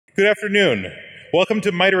Good afternoon. Welcome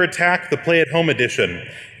to MITRE Attack, the Play at Home edition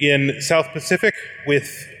in South Pacific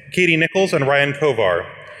with Katie Nichols and Ryan Kovar.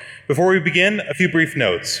 Before we begin, a few brief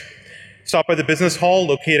notes. Stop by the business hall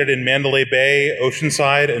located in Mandalay Bay,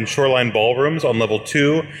 Oceanside, and Shoreline ballrooms on level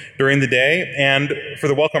 2 during the day and for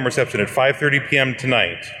the welcome reception at 5:30 p.m.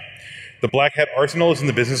 tonight. The Black Hat Arsenal is in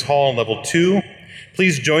the business hall on level 2.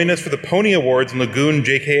 Please join us for the Pony Awards in Lagoon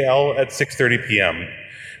JKL at 6:30 p.m.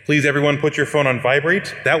 Please, everyone, put your phone on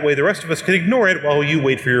vibrate. That way the rest of us can ignore it while you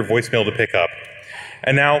wait for your voicemail to pick up.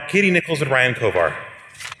 And now, Katie Nichols and Ryan Kovar.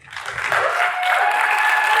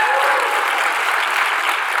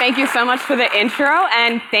 Thank you so much for the intro,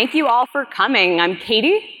 and thank you all for coming. I'm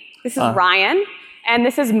Katie, this is Ryan, and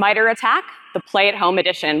this is MITRE Attack, the Play at Home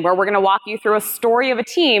edition, where we're going to walk you through a story of a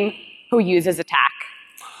team who uses attack.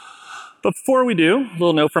 But before we do, a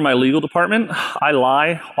little note from my legal department. I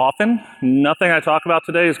lie often. Nothing I talk about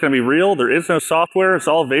today is going to be real. There is no software. It's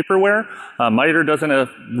all vaporware. MITRE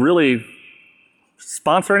doesn't really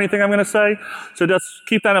sponsor anything I'm going to say. So just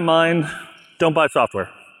keep that in mind. Don't buy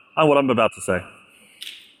software on what I'm about to say.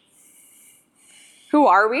 Who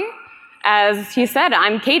are we? As he said,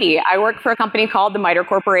 I'm Katie. I work for a company called the MITRE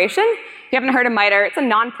Corporation. If you haven't heard of MITRE, it's a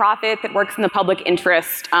nonprofit that works in the public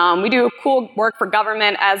interest. We do cool work for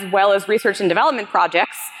government as well as research and development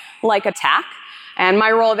projects like ATT&CK. And my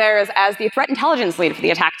role there is as the threat intelligence lead for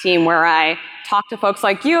the ATT&CK team, where I talk to folks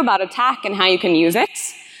like you about ATT&CK and how you can use it.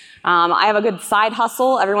 I have a good side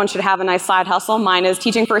hustle. Everyone should have a nice side hustle. Mine is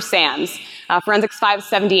teaching for SANS, Forensics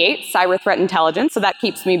 578, Cyber Threat Intelligence, so that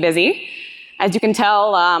keeps me busy. As you can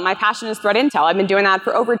tell, my passion is threat intel. I've been doing that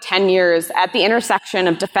for over 10 years at the intersection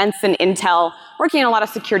of defense and intel, working in a lot of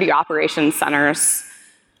security operations centers.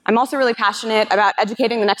 I'm also really passionate about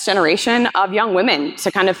educating the next generation of young women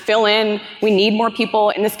to kind of fill in. We need more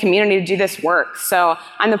people in this community to do this work. So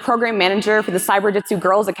I'm the program manager for the Cyber Jitsu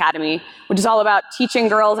Girls Academy, which is all about teaching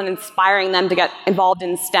girls and inspiring them to get involved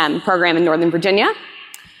in STEM program in Northern Virginia.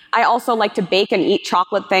 I also like to bake and eat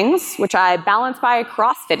chocolate things, which I balance by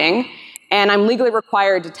CrossFitting. And I'm legally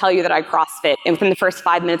required to tell you that I CrossFit within the first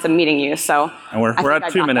 5 minutes of meeting you. So and we're at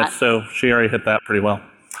 2 minutes, so she already hit that pretty well.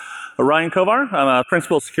 Ryan Kovar, I'm a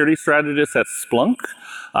principal security strategist at Splunk.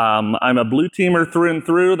 I'm a blue teamer through and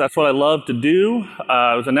through. That's what I love to do.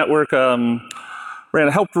 I was a network,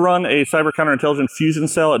 helped run a cyber counterintelligence fusion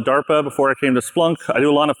cell at DARPA before I came to Splunk. I do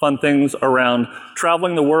a lot of fun things around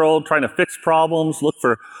traveling the world, trying to fix problems, look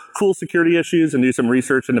for cool security issues, and do some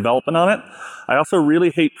research and development on it. I also really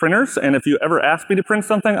hate printers, and if you ever ask me to print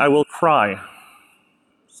something, I will cry.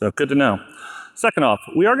 So good to know. Second off,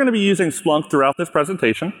 we are going to be using Splunk throughout this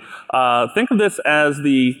presentation. Think of this as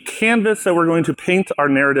the canvas that we're going to paint our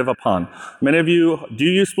narrative upon. Many of you do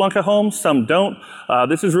use Splunk at home, some don't.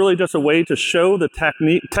 This is really just a way to show the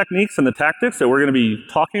techniques and the tactics that we're going to be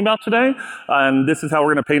talking about today, and this is how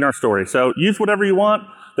we're going to paint our story. So use whatever you want.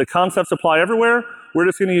 The concepts apply everywhere. We're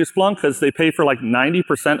just going to use Splunk because they pay for like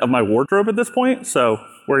 90% of my wardrobe at this point, so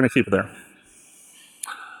we're going to keep it there.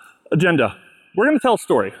 Agenda. We're going to tell a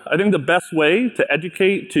story. I think the best way to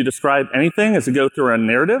educate, to describe anything is to go through a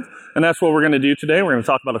narrative, and that's what we're going to do today. We're going to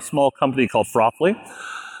talk about a small company called Frothly.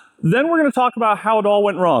 Then we're going to talk about how it all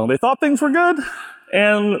went wrong. They thought things were good,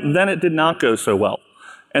 and then it did not go so well.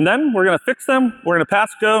 And then we're going to fix them. We're going to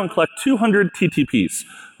pass go and collect 200 TTPs,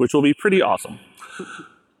 which will be pretty awesome.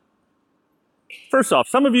 First off,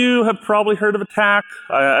 some of you have probably heard of ATT&CK.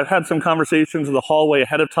 I've had some conversations in the hallway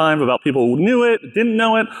ahead of time about people who knew it, didn't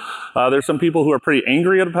know it. There's some people who are pretty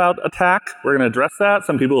angry about ATT&CK. We're going to address that.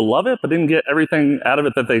 Some people who love it, but didn't get everything out of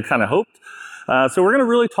it that they kind of hoped. So we're going to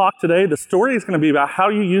really talk today. The story is going to be about how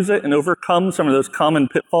you use it and overcome some of those common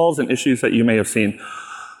pitfalls and issues that you may have seen.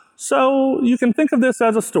 So you can think of this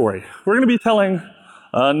as a story. We're going to be telling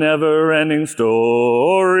a never-ending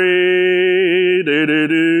story.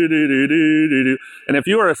 Do-do-do-do-do-do-do. And if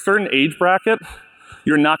you are a certain age bracket,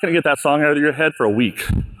 you're not going to get that song out of your head for a week.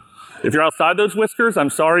 If you're outside those whiskers, I'm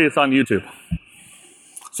sorry, it's on YouTube.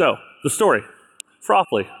 So, the story.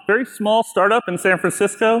 Frothly, very small startup in San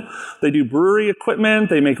Francisco. They do brewery equipment.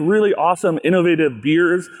 They make really awesome, innovative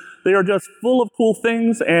beers. They are just full of cool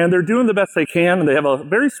things, and they're doing the best they can. And they have a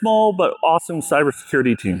very small but awesome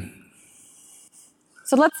cybersecurity team.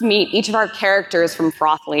 So let's meet each of our characters from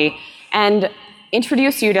Frothly and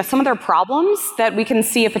introduce you to some of their problems that we can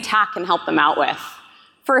see if ATT&CK can help them out with.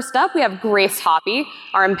 First up, we have Grace Hoppy,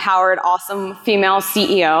 our empowered, awesome female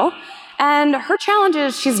CEO. And her challenge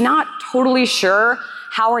is she's not totally sure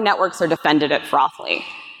how her networks are defended at Frothly.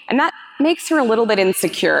 And that makes her a little bit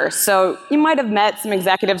insecure. So you might have met some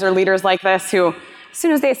executives or leaders like this who As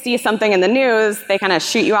soon as they see something in the news, they kind of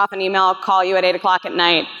shoot you off an email, call you at 8 o'clock at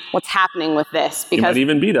night. What's happening with this? Because you might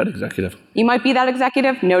even be that executive. You might be that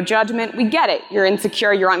executive. No judgment. We get it. You're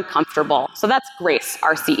insecure. You're uncomfortable. So that's Grace,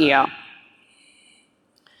 our CEO.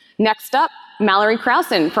 Next up, Mallory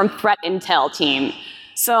Krausen from Threat Intel team.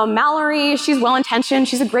 So Mallory, she's well-intentioned.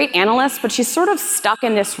 She's a great analyst, but she's sort of stuck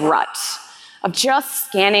in this rut of just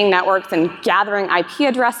scanning networks and gathering IP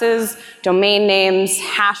addresses, domain names,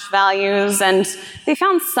 hash values, and they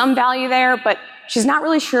found some value there, but she's not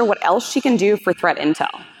really sure what else she can do for Threat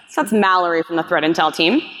Intel. So that's Mallory from the Threat Intel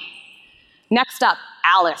team. Next up,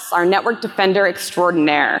 Alice, our network defender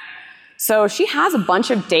extraordinaire. So she has a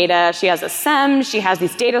bunch of data. She has a SEM, she has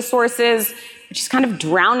these data sources, but she's kind of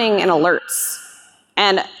drowning in alerts.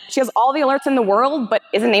 And she has all the alerts in the world, but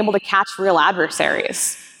isn't able to catch real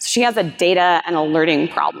adversaries. So she has a data and alerting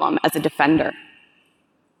problem as a defender.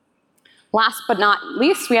 Last but not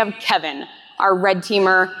least, we have Kevin, our red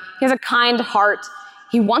teamer. He has a kind heart.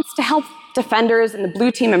 He wants to help defenders and the blue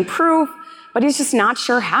team improve, but he's just not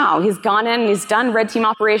sure how. He's gone in and he's done red team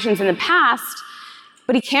operations in the past,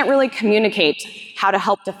 but he can't really communicate how to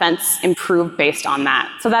help defense improve based on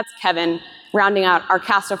that. So that's Kevin, rounding out our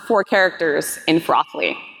cast of 4 characters in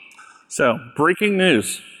Frothly. So, breaking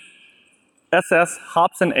news. SS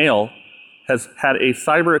Hops and Ale has had a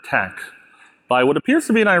cyber attack by what appears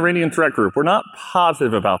to be an Iranian threat group. We're not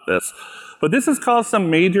positive about this, but this has caused some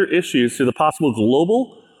major issues to the possible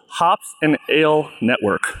global hops and ale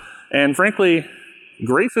network. And frankly,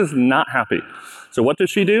 Grace is not happy. So what does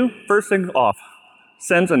she do? First thing off,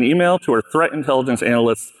 sends an email to her threat intelligence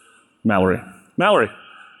analyst, Mallory. Mallory,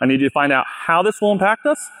 I need you to find out how this will impact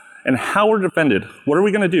us and how we're defended. What are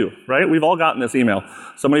we going to do, right? We've all gotten this email.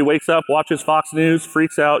 Somebody wakes up, watches Fox News,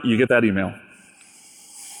 freaks out, you get that email.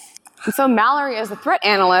 And so Mallory, as a threat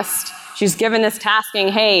analyst, she's given this tasking,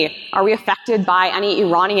 hey, are we affected by any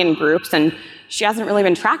Iranian groups? And she hasn't really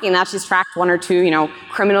been tracking that. She's tracked 1 or 2,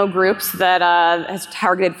 criminal groups that has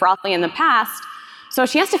targeted Frothly in the past. So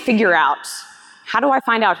she has to figure out, how do I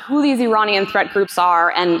find out who these Iranian threat groups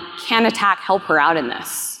are, and can ATT&CK help her out in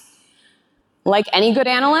this? Like any good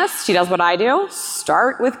analyst, she does what I do,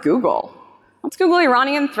 start with Google. Let's Google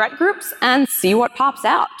Iranian threat groups and see what pops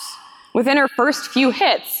out. Within her first few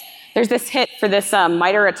hits, there's this hit for this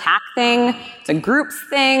MITRE attack thing. It's a groups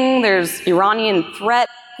thing. There's Iranian threat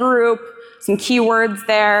group, some keywords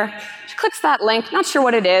there. She clicks that link, not sure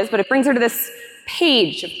what it is, but it brings her to this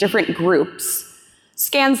page of different groups.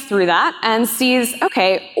 Scans through that and sees,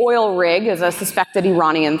 okay, oil rig is a suspected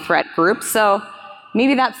Iranian threat group, so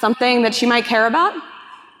maybe that's something that she might care about.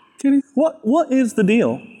 Katie, what is the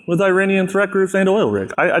deal with Iranian threat groups and oil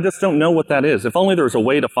rig? I just don't know what that is. If only there was a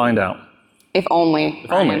way to find out. If only.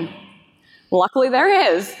 If only. Luckily there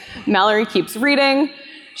is. Mallory keeps reading.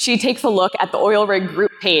 She takes a look at the oil rig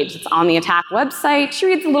group page. It's on the ATT&CK website. She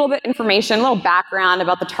reads a little bit information, a little background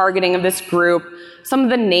about the targeting of this group, some of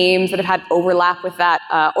the names that have had overlap with that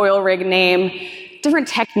oil rig name, different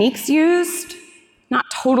techniques used. Not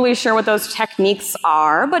totally sure what those techniques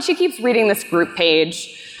are, but she keeps reading this group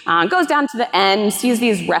page, goes down to the end, sees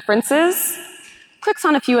these references, clicks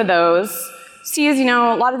on a few of those, sees,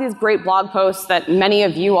 a lot of these great blog posts that many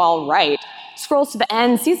of you all write, scrolls to the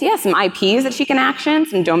end, sees, some IPs that she can action,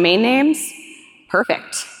 some domain names.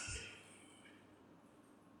 Perfect.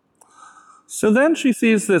 So then she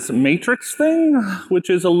sees this matrix thing,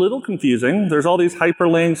 which is a little confusing. There's all these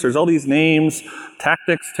hyperlinks, there's all these names,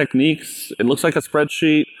 tactics, techniques. It looks like a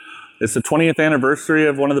spreadsheet. It's the 20th anniversary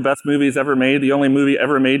of one of the best movies ever made, the only movie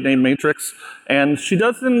ever made named Matrix. And she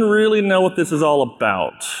doesn't really know what this is all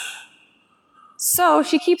about. So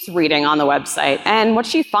she keeps reading on the website, and what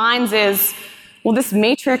she finds is, well, this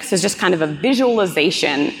matrix is just kind of a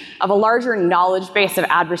visualization of a larger knowledge base of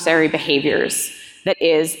adversary behaviors that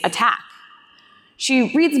is ATT&CK.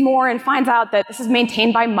 She reads more and finds out that this is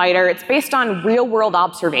maintained by MITRE. It's based on real-world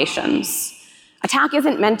observations. ATT&CK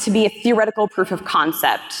isn't meant to be a theoretical proof of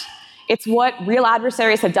concept. It's what real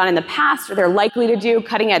adversaries have done in the past, or they're likely to do,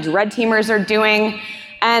 cutting-edge red teamers are doing,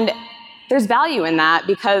 and there's value in that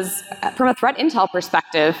because from a threat intel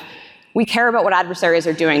perspective, we care about what adversaries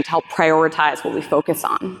are doing to help prioritize what we focus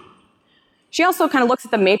on. She also kind of looks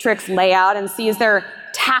at the matrix layout and sees their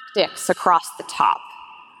tactics across the top.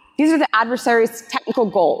 These are the adversaries' technical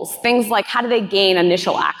goals, things like how do they gain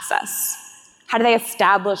initial access? How do they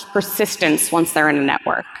establish persistence once they're in a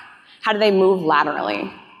network? How do they move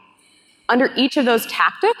laterally? Under each of those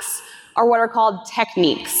tactics are what are called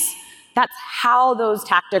techniques. That's how those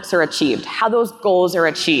tactics are achieved, how those goals are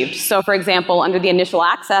achieved. So for example, under the initial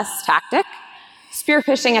access tactic, spear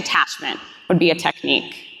phishing attachment would be a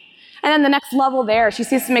technique. And then the next level there, she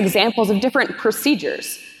sees some examples of different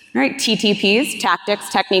procedures, right? TTPs, tactics,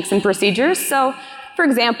 techniques, and procedures. So, for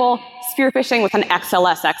example, spear phishing with an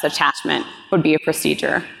XLSX attachment would be a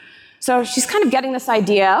procedure. So she's kind of getting this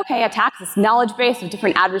idea, okay, attacks this knowledge base of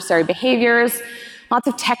different adversary behaviors, lots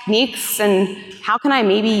of techniques, and how can I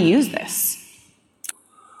maybe use this?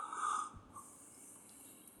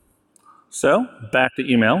 So, back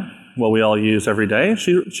to email, what we all use every day.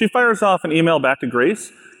 She fires off an email back to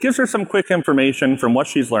Grace, gives her some quick information from what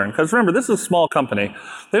she's learned. Because remember, this is a small company.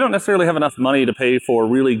 They don't necessarily have enough money to pay for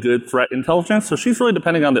really good threat intelligence, so she's really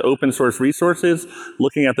depending on the open source resources,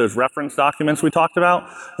 looking at those reference documents we talked about,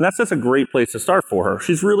 and that's just a great place to start for her.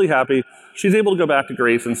 She's really happy. She's able to go back to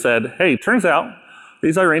Grace and said, hey, turns out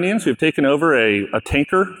these Iranians who've taken over a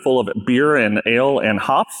tanker full of beer and ale and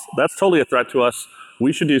hops, that's totally a threat to us.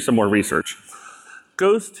 We should do some more research.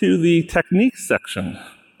 Goes to the techniques section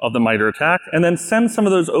of the MITRE attack, and then send some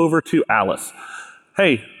of those over to Alice.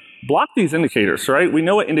 Hey, block these indicators, right? We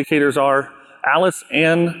know what indicators are. Alice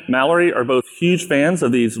and Mallory are both huge fans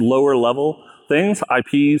of these lower level things,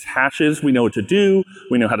 IPs, hashes. We know what to do.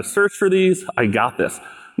 We know how to search for these. I got this.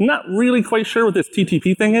 I'm not really quite sure what this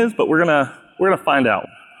TTP thing is, but we're gonna find out,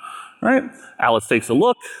 right? Alice takes a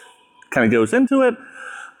look, kind of goes into it.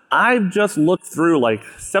 I've just looked through like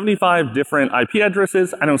 75 different IP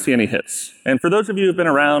addresses. I don't see any hits. And for those of you who've been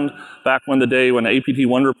around back when the day when the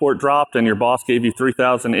APT1 report dropped and your boss gave you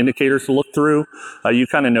 3,000 indicators to look through, you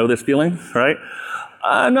kind of know this feeling, right?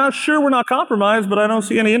 I'm not sure we're not compromised, but I don't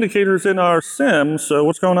see any indicators in our SIM, so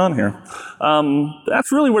what's going on here?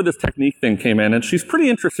 That's really where this technique thing came in, and she's pretty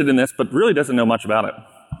interested in this, but really doesn't know much about it.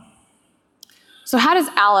 So how does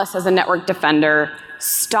Alice, as a network defender,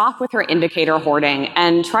 stop with her indicator hoarding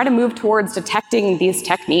and try to move towards detecting these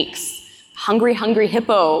techniques? Hungry, hungry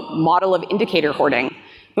hippo model of indicator hoarding.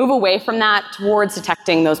 Move away from that towards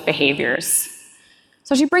detecting those behaviors.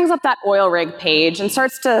 So she brings up that oil rig page and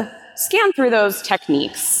starts to scan through those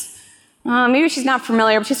techniques. Maybe she's not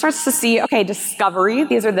familiar, but she starts to see, okay, discovery.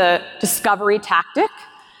 These are the discovery tactic.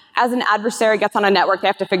 As an adversary gets on a network, they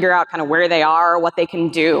have to figure out kind of where they are, what they can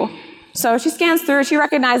do. So she scans through, she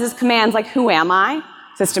recognizes commands like who am I?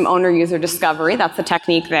 System owner user discovery, that's the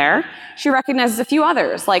technique there. She recognizes a few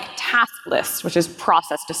others like task list, which is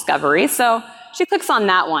process discovery. So she clicks on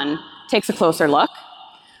that one, takes a closer look.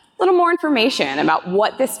 A little more information about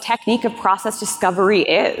what this technique of process discovery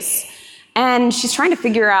is. And she's trying to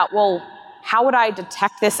figure out, well, how would I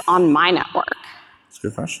detect this on my network? That's a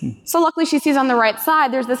good question. So luckily she sees on the right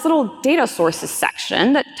side, there's this little data sources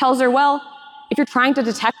section that tells her, well, if you're trying to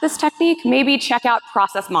detect this technique, maybe check out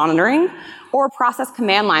process monitoring or process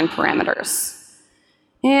command line parameters.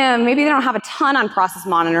 Yeah, maybe they don't have a ton on process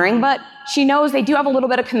monitoring, but she knows they do have a little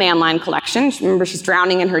bit of command line collection. Remember, she's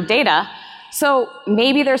drowning in her data. So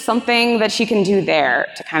maybe there's something that she can do there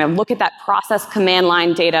to kind of look at that process command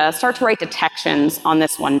line data, start to write detections on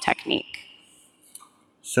this one technique.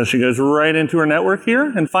 So she goes right into her network here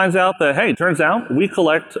and finds out that, hey, turns out we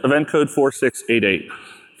collect event code 4688.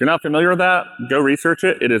 If you're not familiar with that, go research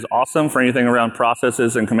it. It is awesome for anything around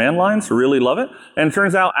processes and command lines. Really love it. And it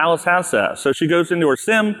turns out Alice has that. So she goes into her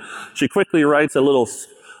SIM. She quickly writes a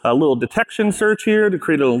little detection search here to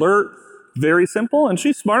create an alert. Very simple. And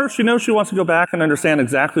she's smart. She knows she wants to go back and understand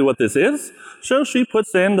exactly what this is. So she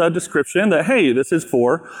puts in the description that, hey, this is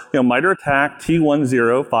for, MITRE attack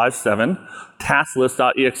T1057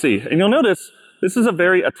 tasklist.exe. And you'll notice this is a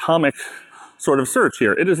very atomic sort of search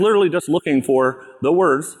here. It is literally just looking for the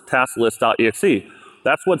words tasklist.exe.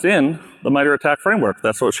 That's what's in the MITRE attack framework.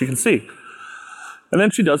 That's what she can see. And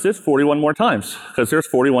then she does this 41 more times, because there's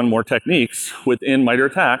 41 more techniques within MITRE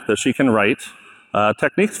attack that she can write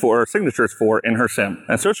techniques for, or signatures for in her SIM.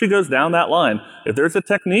 And so she goes down that line. If there's a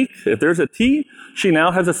technique, if there's a T, she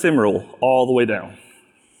now has a SIM rule all the way down.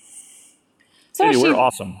 So we're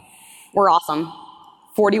awesome. We're awesome.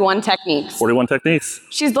 41 techniques. 41 techniques.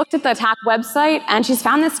 She's looked at the attack website, and she's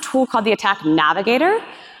found this tool called the Attack Navigator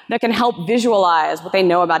that can help visualize what they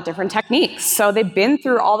know about different techniques. So they've been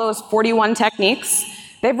through all those 41 techniques.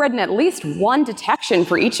 They've written at least one detection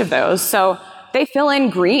for each of those. So they fill in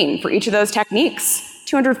green for each of those techniques.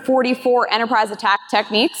 244 enterprise attack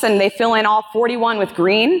techniques, and they fill in all 41 with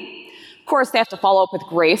green. Of course, they have to follow up with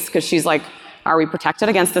Grace, because she's like, are we protected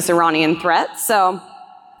against this Iranian threat? So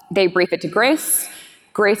they brief it to Grace.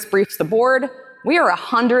 Grace briefs the board. We are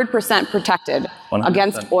 100% protected 100%.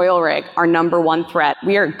 Against oil rig, our #1 threat.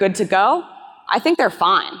 We are good to go. I think they're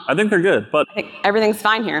fine. I think they're good, but... I think everything's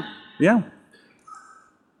fine here. Yeah.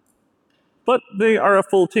 But they are a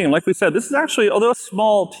full team. Like we said, this is actually, although a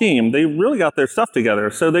small team, they really got their stuff together.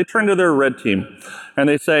 So they turn to their red team, and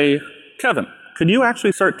they say, Kevin, could you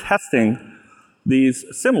actually start testing these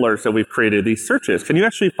similars that we've created, these searches? Can you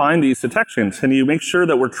actually find these detections? Can you make sure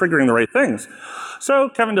that we're triggering the right things? So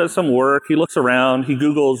Kevin does some work. He looks around. He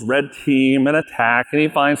Googles red team and attack, and he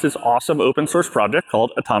finds this awesome open source project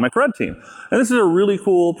called Atomic Red Team. And this is a really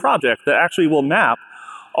cool project that actually will map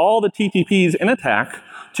all the TTPs in attack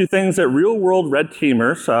to things that real-world red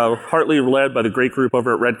teamers, partly led by the great group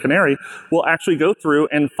over at Red Canary, will actually go through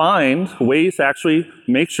and find ways to actually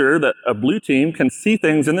make sure that a blue team can see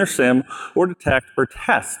things in their sim or detect or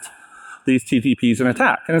test these TTPs in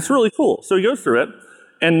attack. And it's really cool. So he goes through it,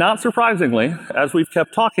 and not surprisingly, as we've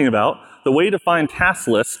kept talking about, the way to find task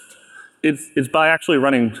lists is by actually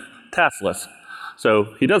running task lists.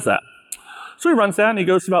 So he does that. So he runs that, and he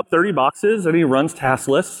goes to about 30 boxes, and he runs task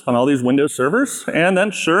lists on all these Windows servers. And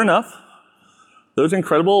then, sure enough, those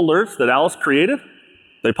incredible alerts that Alice created,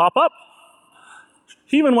 they pop up.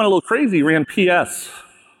 He even went a little crazy, ran PS.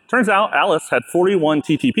 Turns out Alice had 41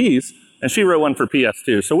 TTPs, and she wrote one for PS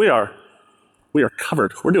too. So we are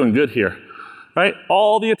covered. We're doing good here, right?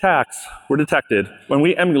 All the attacks were detected when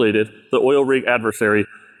we emulated the oil rig adversary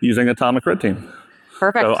using Atomic Red Team.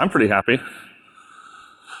 Perfect. So I'm pretty happy.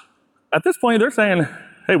 At this point, they're saying,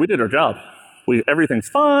 hey, we did our job. Everything's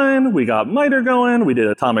fine. We got MITRE going. We did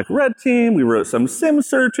Atomic Red Team. We wrote some sim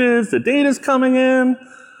searches. The data's coming in.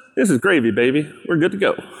 This is gravy, baby. We're good to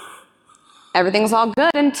go. Everything's all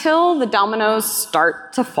good until the dominoes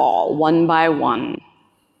start to fall one by one.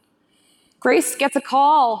 Grace gets a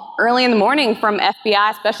call early in the morning from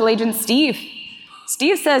FBI Special Agent Steve.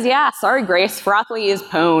 Steve says, yeah, sorry, Grace, Frothley is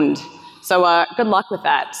pwned. So good luck with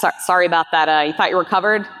that. Sorry about that. You thought you were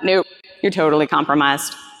covered? Nope, you're totally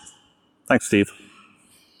compromised. Thanks, Steve.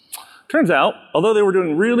 Turns out, although they were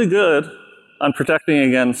doing really good on protecting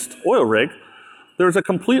against oil rig, there was a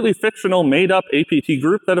completely fictional, made-up APT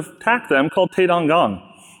group that attacked them called ATT&CK.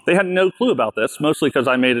 They had no clue about this, mostly because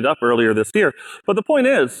I made it up earlier this year. But the point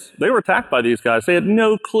is, they were attacked by these guys. They had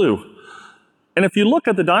no clue. And if you look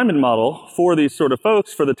at the diamond model for these sort of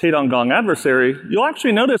folks, for the ATT&CK adversary, you'll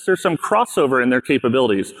actually notice there's some crossover in their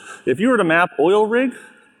capabilities. If you were to map oil rig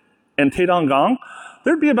and ATT&CK,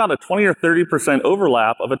 there'd be about a 20 or 30%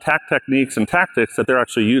 overlap of attack techniques and tactics that they're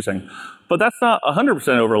actually using. But that's not 100%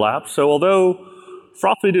 overlap. So although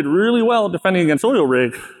Frothley did really well defending against oil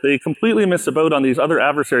rig, they completely missed the boat on these other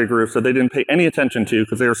adversary groups that they didn't pay any attention to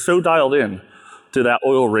because they were so dialed in to that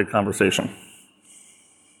oil rig conversation.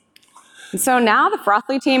 And so now the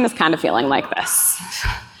Frothley team is kind of feeling like this.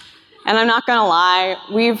 And I'm not going to lie,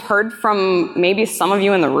 we've heard from maybe some of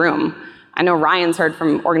you in the room. I know Ryan's heard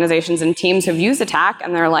from organizations and teams who've used attack,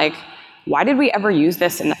 and they're like, why did we ever use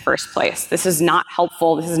this in the first place? This is not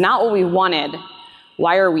helpful. This is not what we wanted.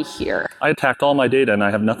 Why are we here? I attacked all my data, and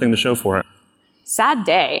I have nothing to show for it. Sad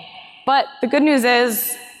day. But the good news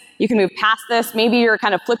is you can move past this. Maybe you're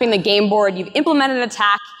kind of flipping the game board. You've implemented an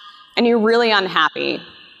attack, and you're really unhappy.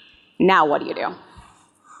 Now what do you do?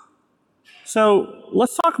 So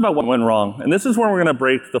let's talk about what went wrong. And this is where we're going to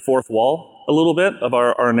break the fourth wall a little bit of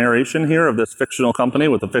our narration here of this fictional company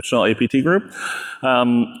with the fictional APT group.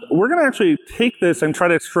 We're going to actually take this and try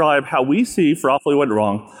to describe how we see Frothley went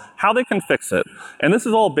wrong, how they can fix it. And this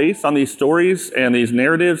is all based on these stories and these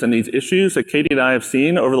narratives and these issues that Katie and I have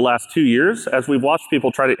seen over the last 2 years as we've watched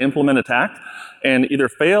people try to implement attack and either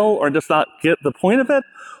fail or just not get the point of it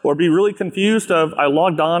or be really confused of, I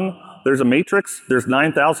logged on, there's a matrix, there's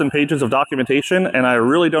 9,000 pages of documentation, and I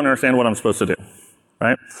really don't understand what I'm supposed to do,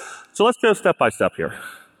 right? So let's go step by step here.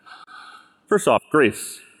 First off,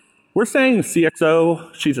 Grace. We're saying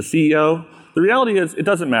CXO, she's a CEO. The reality is it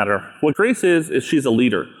doesn't matter. What Grace is she's a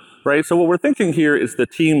leader, right? So what we're thinking here is the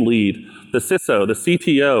team lead, the CISO, the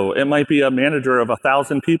CTO. It might be a manager of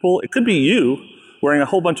 1,000 people. It could be you wearing a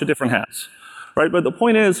whole bunch of different hats, right? But the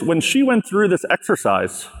point is, when she went through this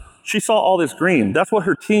exercise, she saw all this green. That's what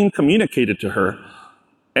her team communicated to her.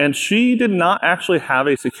 And she did not actually have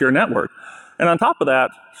a secure network. And on top of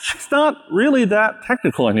that, she's not really that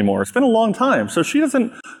technical anymore. It's been a long time. So she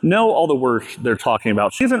doesn't know all the words they're talking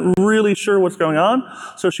about. She isn't really sure what's going on.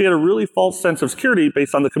 So she had a really false sense of security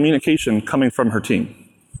based on the communication coming from her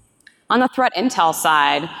team. On the threat intel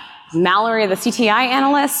side, Mallory, the CTI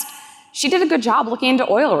analyst, she did a good job looking into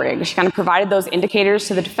oil rigs. She kind of provided those indicators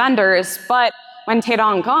to the defenders, but when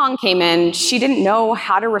ATT&CK came in, she didn't know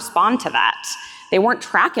how to respond to that. They weren't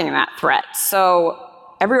tracking that threat. So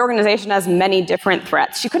every organization has many different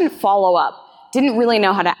threats. She couldn't follow up, didn't really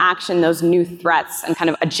know how to action those new threats and kind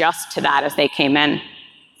of adjust to that as they came in.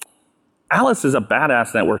 Alice is a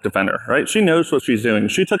badass network defender, right? She knows what she's doing.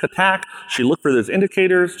 She took attack, she looked for those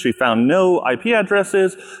indicators, she found no IP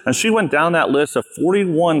addresses, and she went down that list of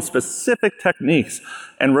 41 specific techniques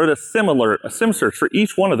and wrote a SIM search for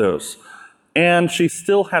each one of those. And she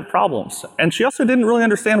still had problems. And she also didn't really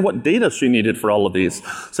understand what data she needed for all of these.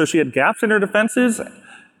 So she had gaps in her defenses,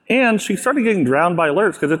 and she started getting drowned by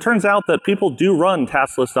alerts, because it turns out that people do run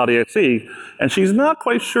tasklist.exe, and she's not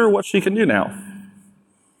quite sure what she can do now.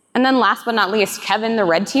 And then last but not least, Kevin, the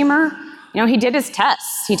red teamer, he did his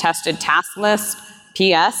tests. He tested task list,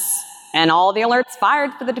 PS, and all the alerts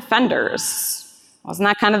fired for the defenders. Wasn't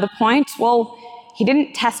that kind of the point? Well, he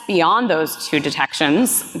didn't test beyond those two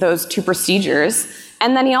detections, those two procedures,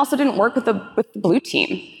 and then he also didn't work with the blue team.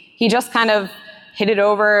 He just kind of hit it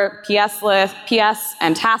over PS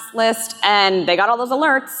and task list, and they got all those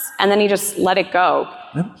alerts, and then he just let it go.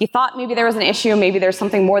 Yep. He thought maybe there was an issue, maybe there's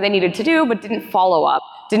something more they needed to do, but didn't follow up,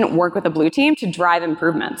 didn't work with the blue team to drive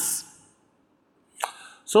improvements.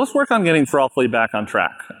 So let's work on getting Frothly back on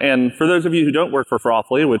track. And for those of you who don't work for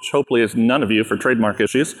Frothly, which hopefully is none of you for trademark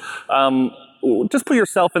issues, just put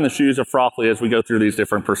yourself in the shoes of Frothly as we go through these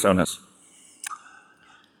different personas.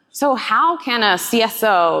 So how can a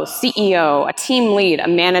CSO, CEO, a team lead, a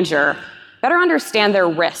manager better understand their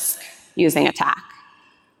risk using ATT&CK?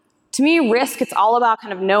 To me, risk, it's all about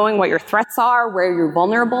kind of knowing what your threats are, where you're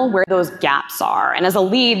vulnerable, where those gaps are. And as a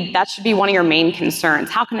lead, that should be one of your main concerns.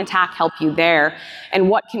 How can ATT&CK help you there? And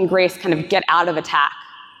what can Grace kind of get out of ATT&CK?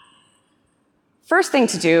 First thing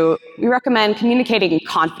to do, we recommend communicating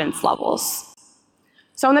confidence levels.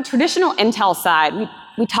 So on the traditional intel side,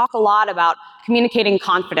 we talk a lot about communicating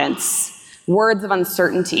confidence, words of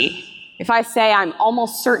uncertainty. If I say I'm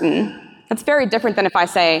almost certain, that's very different than if I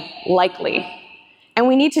say likely. And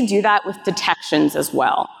we need to do that with detections as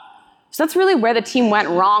well. So that's really where the team went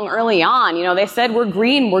wrong early on. They said, we're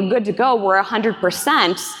green, we're good to go, we're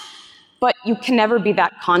 100%, but you can never be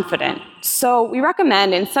that confident. So we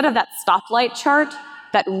recommend, instead of that stoplight chart,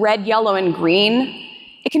 that red, yellow, and green,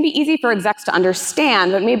 it can be easy for execs to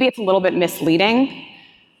understand, but maybe it's a little bit misleading.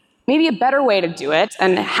 Maybe a better way to do it,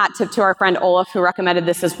 and hat tip to our friend Olaf, who recommended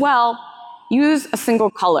this as well, use a single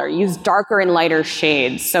color, use darker and lighter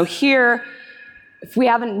shades. So here, if we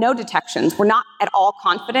have no detections, we're not at all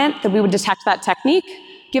confident that we would detect that technique,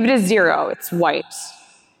 give it a 0, it's white.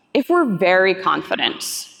 If we're very confident,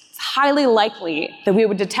 it's highly likely that we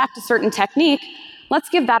would detect a certain technique, let's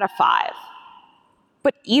give that a 5.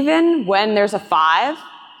 But even when there's a 5,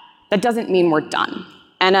 that doesn't mean we're done.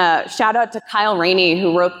 And a shout out to Kyle Rainey,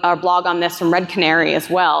 who wrote our blog on this from Red Canary as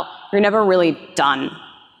well. You're never really done.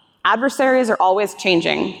 Adversaries are always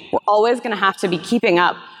changing. We're always going to have to be keeping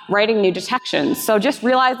up, writing new detections. So just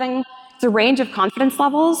realizing it's a range of confidence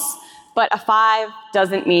levels, but a 5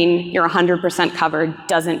 doesn't mean you're 100% covered,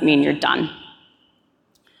 doesn't mean you're done.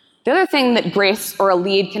 The other thing that Grace or a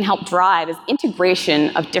lead can help drive is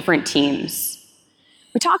integration of different teams.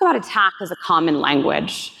 We talk about ATT&CK as a common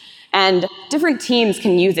language, and different teams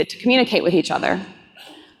can use it to communicate with each other.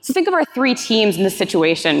 So think of our 3 teams in this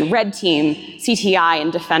situation: red team, CTI,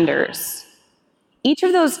 and defenders. Each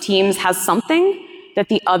of those teams has something that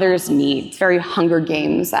the others need. It's very Hunger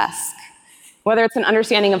Games-esque. Whether it's an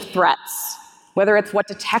understanding of threats, whether it's what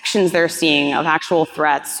detections they're seeing of actual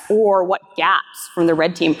threats, or what gaps from the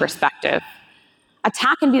red team perspective.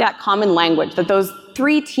 ATT&CK can be that common language that those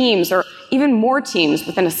 3 teams, or even more teams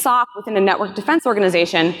within a SOC, within a network defense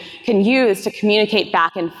organization, can use to communicate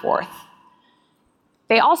back and forth.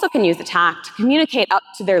 They also can use ATT&CK to communicate up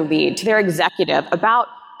to their lead, to their executive, about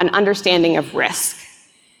an understanding of risk.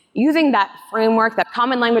 Using that framework, that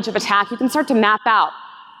common language of ATT&CK, you can start to map out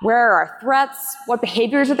where are our threats, what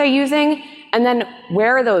behaviors are they using, and then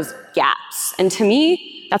where are those gaps. And to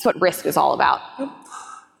me, that's what risk is all about.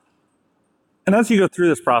 And as you go through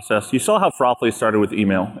this process, you saw how Frothly started with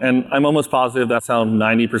email. And I'm almost positive that's how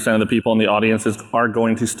 90% of the people in the audience are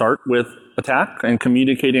going to start with ATT&CK and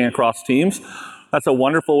communicating across teams. That's a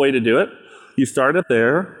wonderful way to do it. You start it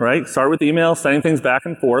there, right? Start with email, sending things back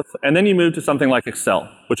and forth, and then you move to something like Excel,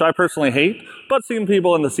 which I personally hate, but some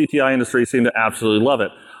people in the CTI industry seem to absolutely love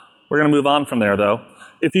it. We're going to move on from there, though.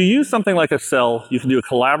 If you use something like Excel, you can do a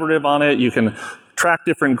collaborative on it. You can track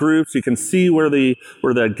different groups. You can see where the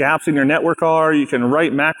gaps in your network are. You can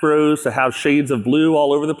write macros to have shades of blue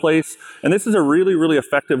all over the place. And this is a really, really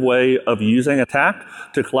effective way of using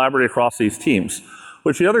ATT&CK to collaborate across these teams.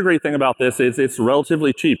 Which the other great thing about this is it's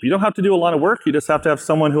relatively cheap. You don't have to do a lot of work. You just have to have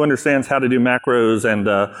someone who understands how to do macros and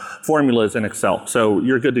formulas in Excel. So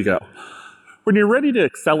you're good to go. When you're ready to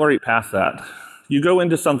accelerate past that, You go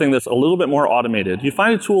into something that's a little bit more automated. You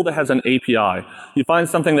find a tool that has an API. You find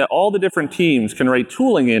something that all the different teams can write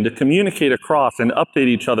tooling in to communicate across and update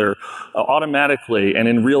each other automatically and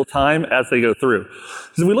in real time as they go through.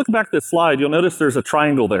 So if we look back at this slide, you'll notice there's a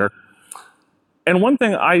triangle there. And one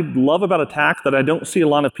thing I love about ATT&CK that I don't see a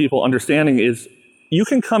lot of people understanding is you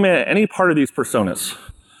can come in at any part of these personas,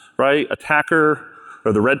 right? Attacker,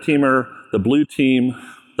 or the red teamer, the blue team,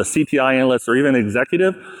 the CTI analyst, or even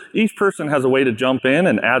executive. Each person has a way to jump in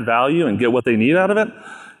and add value and get what they need out of it.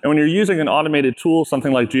 And when you're using an automated tool,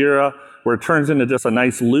 something like Jira, where it turns into just a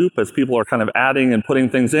nice loop as people are kind of adding and putting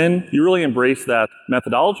things in, you really embrace that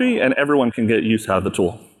methodology, and everyone can get use out of the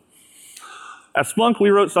tool. At Splunk, we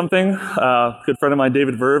wrote something, a good friend of mine,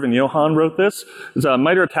 David Verve and Johan wrote this. It's a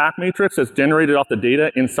MITRE attack matrix that's generated off the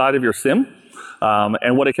data inside of your SIM.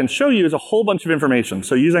 And what it can show you is a whole bunch of information.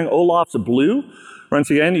 So using OLAF's blue, once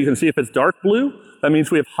again, you can see if it's dark blue, that means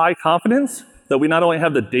we have high confidence that we not only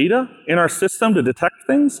have the data in our system to detect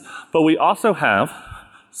things, but we also have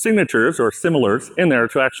signatures or similars in there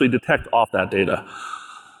to actually detect off that data.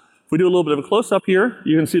 If we do a little bit of a close-up here,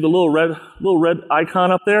 you can see the little red icon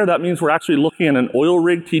up there. That means we're actually looking at an oil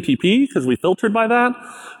rig TTP because we filtered by that.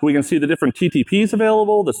 We can see the different TTPs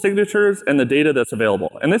available, the signatures, and the data that's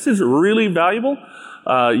available. And this is really valuable.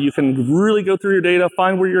 You can really go through your data,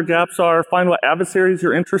 find where your gaps are, find what adversaries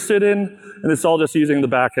you're interested in, and it's all just using the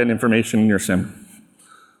back-end information in your SIM.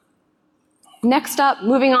 Next up,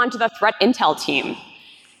 moving on to the threat intel team.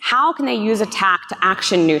 How can they use ATT&CK to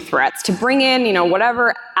action new threats, to bring in,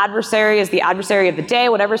 whatever adversary is the adversary of the day,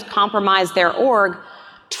 whatever's compromised their org,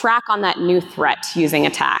 track on that new threat using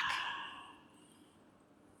ATT&CK.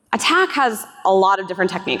 ATT&CK has a lot of different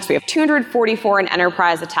techniques. We have 244 in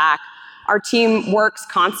enterprise ATT&CK. Our team works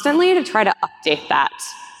constantly to try to update that.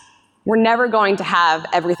 We're never going to have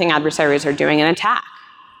everything adversaries are doing in ATT&CK.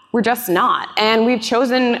 We're just not. And we've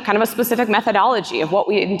chosen kind of a specific methodology of what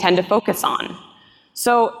we intend to focus on.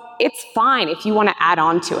 So it's fine if you want to add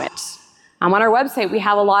on to it. On our website, we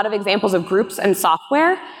have a lot of examples of groups and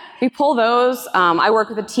software. We pull those. I work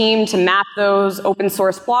with a team to map those open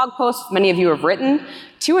source blog posts many of you have written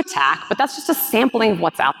to ATT&CK, but that's just a sampling of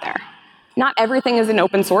what's out there. Not everything is in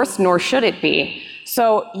open source, nor should it be.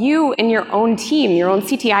 So you and your own team, your own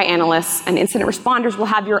CTI analysts and incident responders will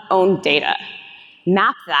have your own data.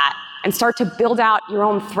 Map that and start to build out your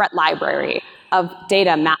own threat library of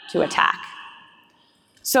data mapped to ATT&CK.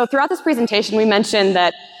 So throughout this presentation, we mentioned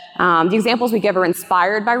that the examples we give are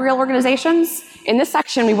inspired by real organizations. In this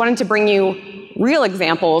section, we wanted to bring you real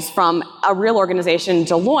examples from a real organization,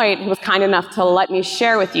 Deloitte, who was kind enough to let me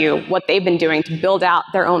share with you what they've been doing to build out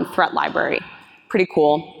their own threat library. Pretty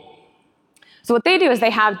cool. So what they do is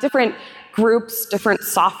they have different groups, different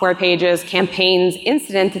software pages, campaigns,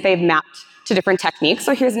 incidents that they've mapped to different techniques.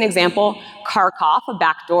 So here's an example, Kharkov, a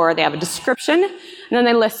backdoor. They have a description, and then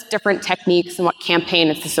they list different techniques and what campaign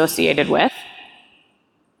it's associated with.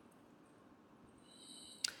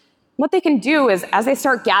 What they can do is, as they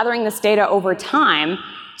start gathering this data over time,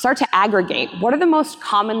 start to aggregate. What are the most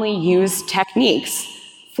commonly used techniques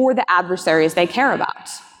for the adversaries they care about?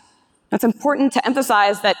 It's important to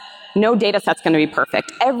emphasize that no data set's going to be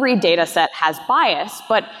perfect. Every data set has bias,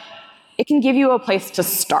 but it can give you a place to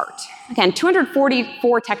start. Again,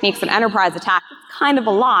 244 techniques in enterprise ATT&CK, kind of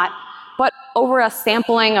a lot, but over a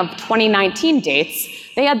sampling of 2019 dates,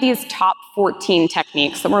 they had these top 14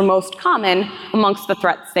 techniques that were most common amongst the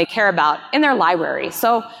threats they care about in their library.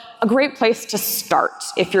 So a great place to start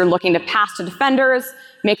if you're looking to pass to defenders,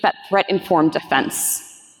 make that threat-informed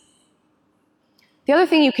defense. The other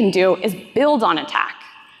thing you can do is build on ATT&CK.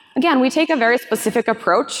 Again, we take a very specific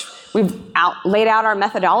approach. We've laid out our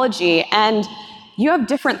methodology, and you have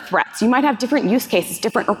different threats. You might have different use cases,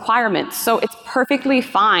 different requirements. So it's perfectly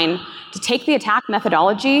fine to take the ATT&CK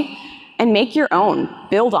methodology and make your own,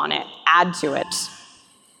 build on it, add to it.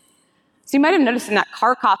 So you might have noticed in that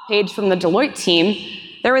Kharkov page from the Deloitte team,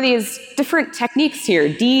 there were these different techniques here,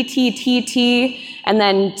 D, T, T, T, and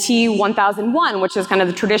then T1001, which is kind of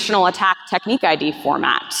the traditional ATT&CK technique ID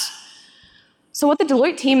format. So what the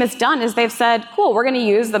Deloitte team has done is they've said, cool, we're going to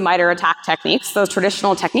use the MITRE ATT&CK techniques, those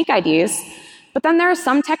traditional technique IDs, but then there are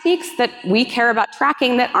some techniques that we care about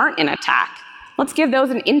tracking that aren't in ATT&CK. Let's give those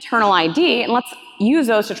an internal ID, and let's use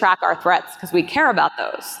those to track our threats, because we care about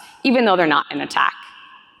those, even though they're not in ATT&CK.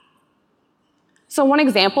 So one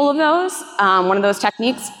example of those, one of those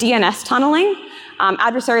techniques, DNS tunneling.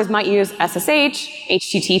 Adversaries might use SSH,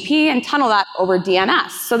 HTTP, and tunnel that over DNS.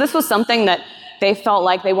 So this was something that they felt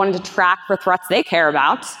like they wanted to track for threats they care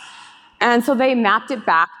about. And so they mapped it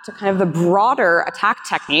back to kind of the broader ATT&CK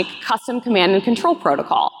technique, custom command and control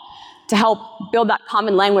protocol, to help build that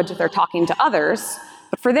common language if they're talking to others.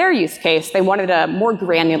 But for their use case, they wanted a more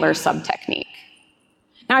granular sub-technique.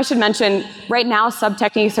 Now I should mention, right now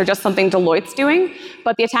sub-techniques are just something Deloitte's doing,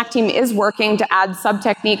 but the attack team is working to add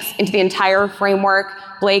sub-techniques into the entire framework.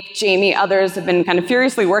 Blake, Jamie, others have been kind of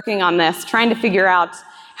furiously working on this, trying to figure out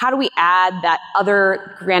how do we add that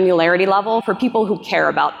other granularity level for people who care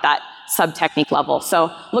about that sub-technique level.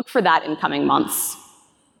 So look for that in coming months.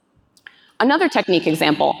 Another technique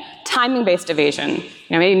example, timing-based evasion.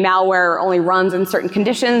 Maybe malware only runs in certain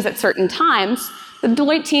conditions at certain times. The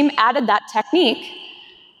Deloitte team added that technique.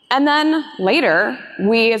 And then later,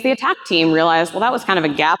 we as the attack team realized, well, that was kind of a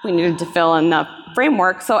gap we needed to fill in the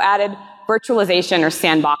framework, so added virtualization or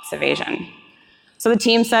sandbox evasion. So the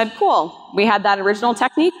team said, cool, we had that original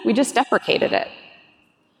technique, we just deprecated it.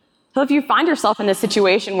 So if you find yourself in a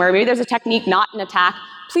situation where maybe there's a technique not an attack,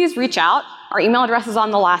 please reach out. Our email address is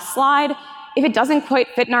on the last slide. If it doesn't quite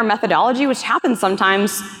fit in our methodology, which happens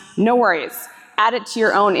sometimes, no worries. Add it to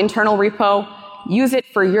your own internal repo. Use it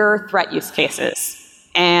for your threat use cases.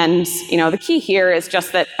 And the key here is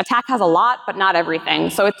just that attack has a lot, but not everything.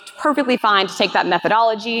 So it's perfectly fine to take that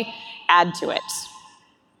methodology, add to it.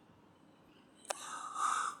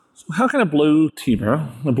 So how can a blue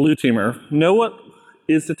teamer, know what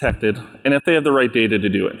is detected and if they have the right data to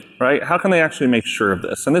do it, right? How can they actually make sure of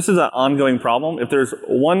this? And this is an ongoing problem. If there's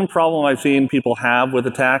one problem I've seen people have with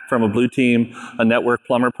attack from a blue team, a network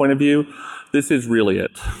plumber point of view, this is really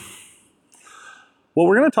it. What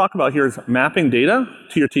we're going to talk about here is mapping data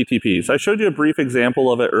to your TTPs. I showed you a brief example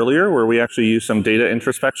of it earlier where we actually use some data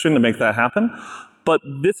introspection to make that happen. But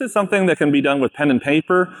this is something that can be done with pen and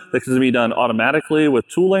paper, that can be done automatically with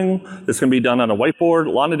tooling, this can be done on a whiteboard,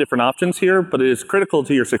 a lot of different options here, but it is critical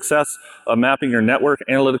to your success of mapping your network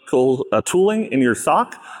analytical tooling in your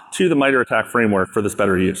SOC to the MITRE attack framework for this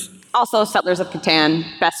better use. Also, Settlers of Catan,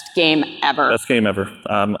 best game ever. Best game ever.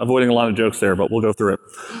 Avoiding a lot of jokes there, but we'll go through it.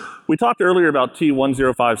 We talked earlier about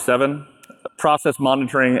T1057, process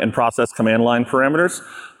monitoring and process command line parameters.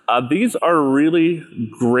 These are really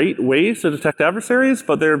great ways to detect adversaries,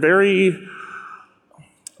 but they're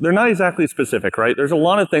not exactly specific, right? There's a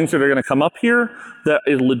lot of things that are going to come up here that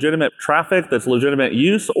is legitimate traffic, that's legitimate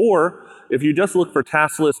use, or if you just look for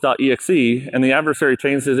tasklist.exe and the adversary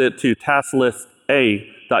changes it to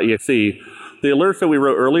tasklista.exe, the alerts that we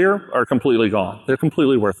wrote earlier are completely gone. They're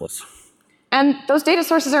completely worthless. And those data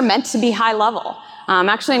sources are meant to be high level.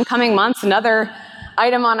 Actually, in coming months, another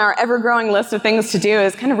item on our ever-growing list of things to do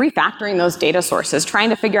is kind of refactoring those data sources, trying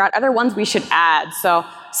to figure out other ones we should add. So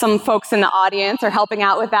some folks in the audience are helping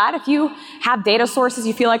out with that. If you have data sources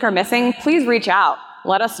you feel like are missing, please reach out.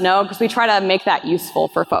 Let us know, because we try to make that useful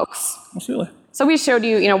for folks. Absolutely. So we showed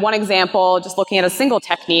you, one example, just looking at a single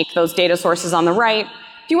technique, those data sources on the right.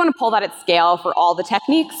 If you want to pull that at scale for all the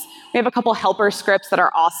techniques, we have a couple helper scripts that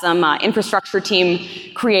are awesome. Infrastructure team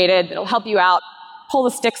created that'll help you out. Pull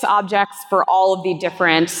the sticks objects for all of the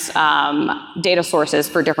different data sources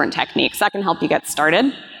for different techniques. That can help you get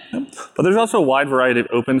started. But there's also a wide variety of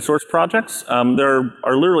open source projects. There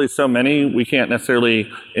are literally so many, we can't necessarily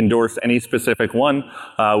endorse any specific one.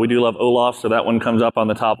 We do love Olaf, so that one comes up on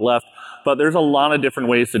the top left. But there's a lot of different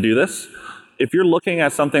ways to do this. If you're looking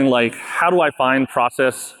at something like, how do I find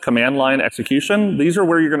process command line execution? These are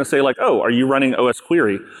where you're going to say like, oh, are you running OS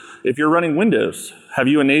query? If you're running Windows, have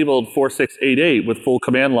you enabled 4688 with full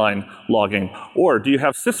command line logging? Or do you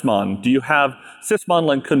have sysmon? Do you have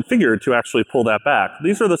sysmon configured to actually pull that back?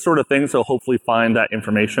 These are the sort of things that will hopefully find that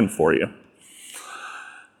information for you.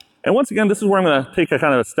 And once again, this is where I'm going to take a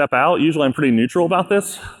kind of a step out. Usually I'm pretty neutral about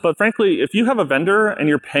this. But frankly, if you have a vendor and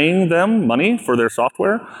you're paying them money for their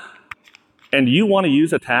software, and you want to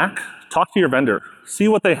use attack, talk to your vendor. See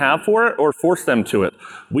what they have for it or force them to it.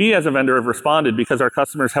 We as a vendor have responded because our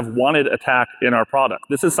customers have wanted attack in our product.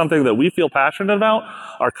 This is something that we feel passionate about.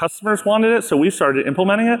 Our customers wanted it, so we started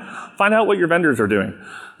implementing it. Find out what your vendors are doing.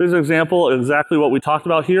 There's an example of exactly what we talked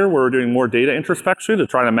about here, where we're doing more data introspection to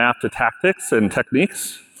try to map to tactics and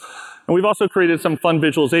techniques. And we've also created some fun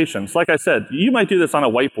visualizations. Like I said, you might do this on a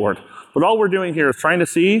whiteboard, but all we're doing here is trying to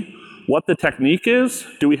see what the technique is,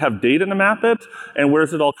 do we have data to map it, and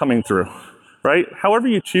where's it all coming through, right? However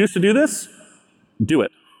you choose to do this, do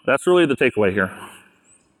it. That's really the takeaway here.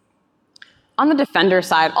 On the defender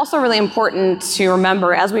side, also really important to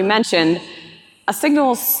remember, as we mentioned, a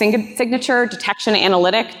signal signature detection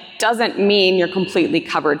analytic doesn't mean you're completely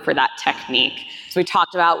covered for that technique. So we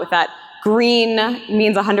talked about with that green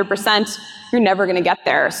means 100%, you're never going to get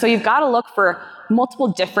there. So you've got to look for multiple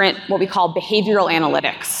different, what we call behavioral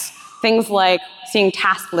analytics. Things like seeing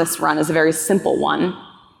task lists run is a very simple one.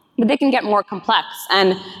 but they can get more complex.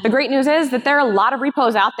 And the great news is that there are a lot of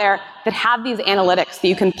repos out there that have these analytics that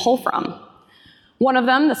you can pull from. One of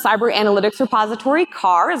them, the Cyber Analytics Repository,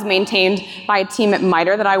 CAR, is maintained by a team at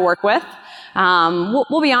MITRE that I work with.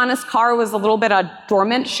 We'll be honest, CAR was a little bit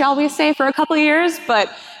dormant, shall we say, for a couple of years,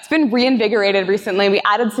 but it's been reinvigorated recently. We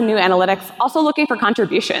added some new analytics, also looking for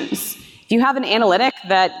contributions. If you have an analytic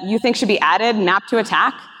that you think should be added, mapped to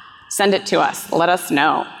attack, send it to us. Let us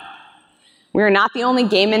know. We are not the only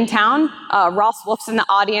game in town. Ross Wolf's in the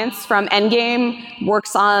audience from Endgame,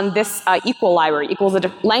 works on this equal library. Equal is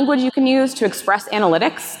a language you can use to express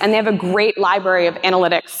analytics, and they have a great library of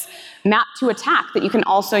analytics mapped to attack that you can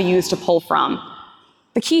also use to pull from.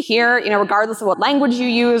 The key here, regardless of what language you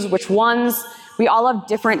use, which ones, we all have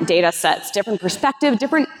different data sets, different perspective,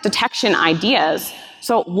 different detection ideas.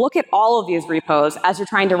 So look at all of these repos as you're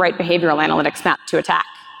trying to write behavioral analytics mapped to attack.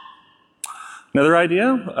 Another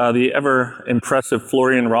idea, the ever impressive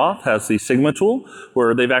Florian Roth has the Sigma tool,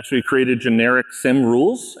 where they've actually created generic SIM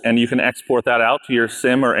rules, and you can export that out to your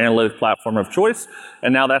SIM or analytic platform of choice.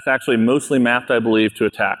 And now that's actually mostly mapped, I believe, to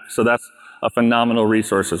attack. So that's a phenomenal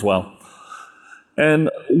resource as well. And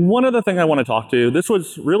one other thing I want to talk to, this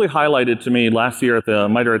was really highlighted to me last year at the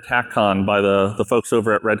MITRE ATT&CK by the folks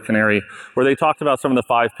over at Red Canary, where they talked about some of the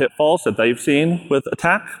 5 pitfalls that they've seen with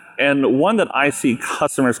attack. And one that I see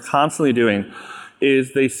customers constantly doing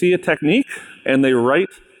is they see a technique and they write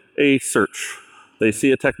a search. They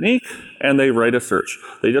see a technique and they write a search.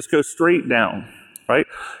 They just go straight down, right?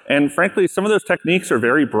 And frankly, some of those techniques are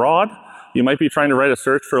very broad. You might be trying to write a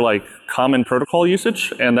search for like common protocol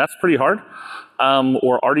usage, and that's pretty hard.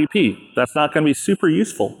 Or RDP, that's not going to be super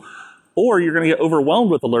useful. Or you're going to get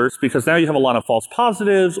overwhelmed with alerts because now you have a lot of false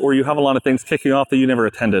positives, or you have a lot of things kicking off that you never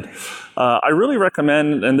attended. I really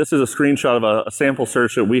recommend, and this is a screenshot of a sample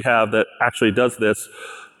search that we have that actually does this,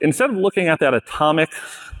 instead of looking at that atomic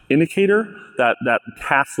indicator, that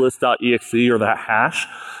tasklist.exe or that hash,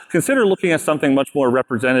 consider looking at something much more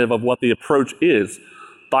representative of what the approach is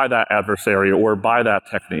by that adversary or by that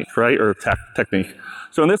technique, right? Or technique.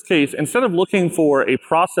 So in this case, instead of looking for a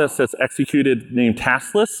process that's executed named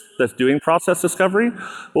tasklist that's doing process discovery,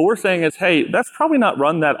 what we're saying is, hey, that's probably not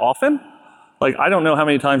run that often. Like, I don't know how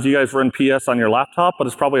many times you guys run PS on your laptop, but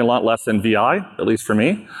it's probably a lot less than VI, at least for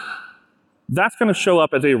me. That's going to show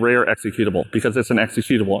up as a rare executable because it's an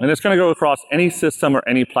executable. And it's going to go across any system or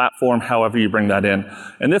any platform, however you bring that in.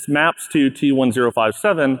 And this maps to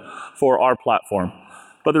T1057 for our platform.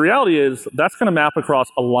 But the reality is that's going to map across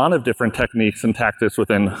a lot of different techniques and tactics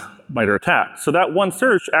within MITRE ATT&CK. So that one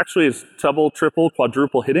search actually is double, triple,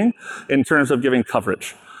 quadruple hitting in terms of giving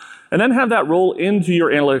coverage. And then have that roll into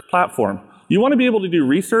your analytic platform. You want to be able to do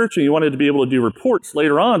research, and you want to be able to do reports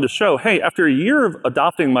later on to show, hey, after a year of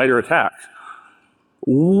adopting MITRE ATT&CK,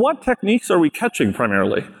 what techniques are we catching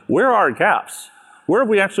primarily? Where are our gaps? Where have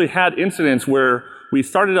we actually had incidents where we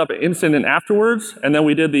started up an incident afterwards, and then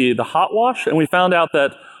we did the hot wash, and we found out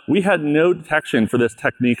that we had no detection for this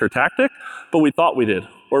technique or tactic, but we thought we did,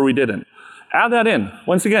 or we didn't. Add that in.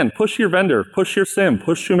 Once again, push your vendor, push your SIM,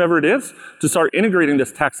 push whomever it is to start integrating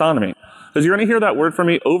this taxonomy. Because you're going to hear that word from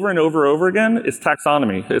me over and over and over again, it's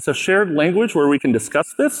taxonomy. It's a shared language where we can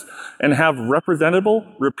discuss this and have representable,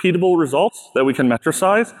 repeatable results that we can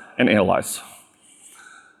metricize and analyze.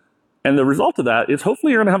 And the result of that is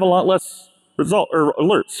hopefully you're going to have a lot less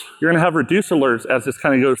alerts. You're going to have reduced alerts as this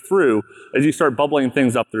kind of goes through, as you start bubbling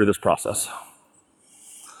things up through this process.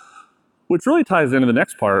 Which really ties into the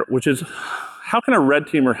next part, which is how can a red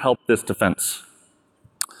teamer help this defense?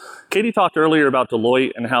 Katie talked earlier about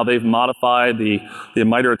Deloitte and how they've modified the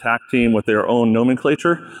MITRE ATT&CK team with their own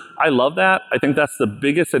nomenclature. I love that. I think that's the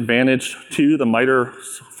biggest advantage to the MITRE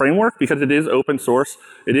framework because it is open source,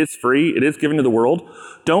 it is free, it is given to the world.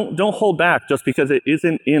 Don't hold back just because it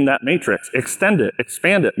isn't in that matrix. Extend it,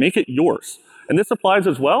 expand it, make it yours. And this applies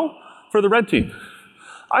as well for the red team.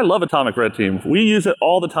 I love Atomic Red Team. We use it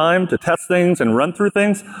all the time to test things and run through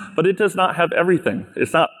things, but it does not have everything.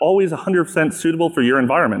 It's not always 100% suitable for your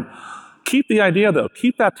environment. Keep the idea though,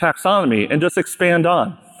 keep that taxonomy and just expand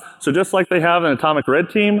on. So just like they have an Atomic Red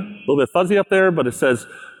Team, a little bit fuzzy up there, but it says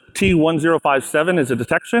T1057 is a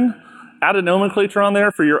detection. Add a nomenclature on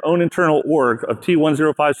there for your own internal org of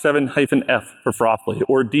T1057-F for Frothly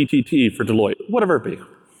or DTT for Deloitte, whatever it be.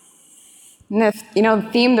 And the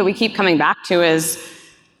theme that we keep coming back to is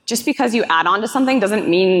just because you add on to something doesn't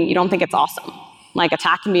mean you don't think it's awesome. Like,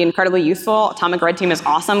 attack can be incredibly useful. Atomic Red Team is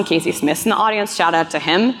awesome. Casey Smith's in the audience. Shout out to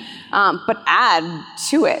him. But add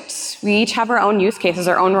to it. We each have our own use cases,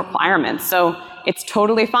 our own requirements. So it's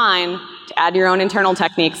totally fine to add your own internal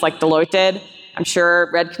techniques like Deloitte did. I'm sure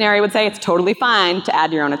Red Canary would say it's totally fine to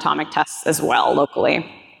add your own atomic tests as well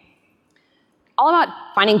locally. all about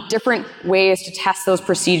finding different ways to test those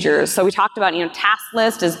procedures. So we talked about, task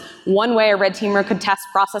list is one way a red teamer could test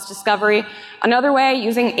process discovery. Another way,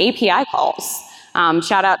 using API calls.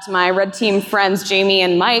 Shout out to my red team friends, Jamie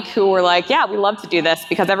and Mike, who were like, yeah, we love to do this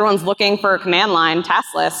because everyone's looking for a command line task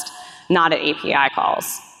list, not at API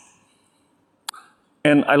calls.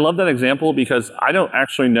 And I love that example because I don't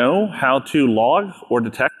actually know how to log or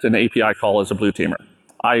detect an API call as a blue teamer.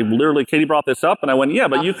 Katie brought this up and I went, yeah,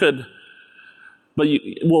 but you could,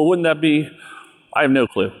 well, wouldn't that be, I have no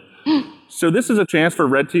clue. So this is a chance for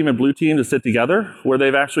red team and blue team to sit together where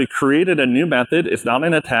they've actually created a new method. It's not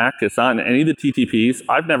an attack. It's not in any of the TTPs.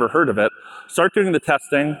 I've never heard of it. Start doing the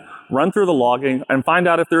testing, run through the logging, and find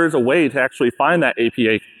out if there is a way to actually find that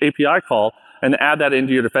API call and add that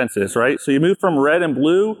into your defenses, right? So you move from red and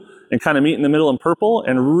blue and kind of meet in the middle in purple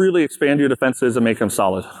and really expand your defenses and make them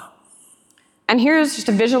solid. And here's just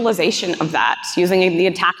a visualization of that using the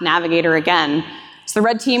attack navigator again. So the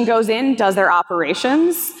red team goes in, does their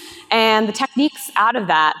operations, and the techniques out of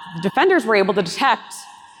that, the defenders were able to detect,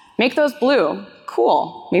 make those blue.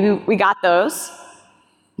 Cool, maybe we got those.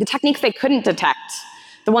 The techniques they couldn't detect,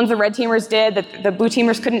 the ones the red teamers did that the blue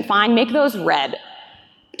teamers couldn't find, make those red.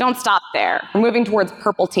 Don't stop there. We're moving towards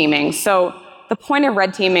purple teaming. So the point of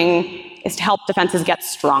red teaming is to help defenses get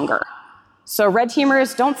stronger. So red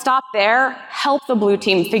teamers, don't stop there. Help the blue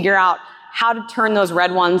team figure out how to turn those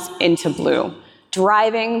red ones into blue,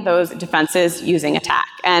 driving those defenses using attack.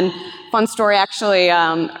 And fun story, actually,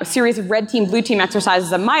 a series of red team, blue team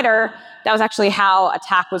exercises at MITRE, that was actually how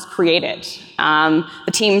attack was created.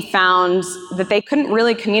 The team found that they couldn't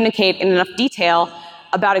really communicate in enough detail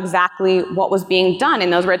about exactly what was being done in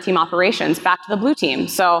those red team operations back to the blue team.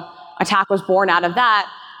 So attack was born out of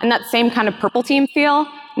that, and that same kind of purple team feel,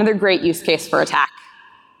 another great use case for attack.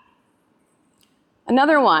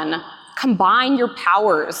 Another one, combine your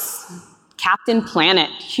powers. Captain Planet,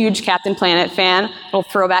 huge Captain Planet fan, little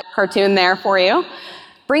throwback cartoon there for you.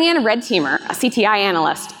 Bring in a red teamer, a CTI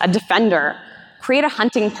analyst, a defender, create a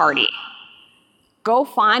hunting party. Go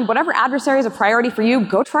find whatever adversary is a priority for you,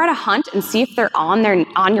 go try to hunt and see if they're on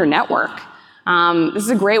your network. This is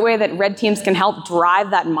a great way that red teams can help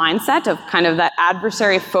drive that mindset of kind of that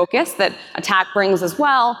adversary focus that attack brings as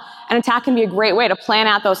well. And attack can be a great way to plan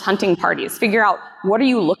out those hunting parties. Figure out what are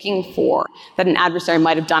you looking for that an adversary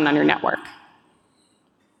might have done on your network.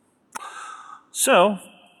 So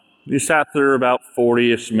you sat through about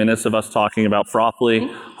 40-ish minutes of us talking about Frothly.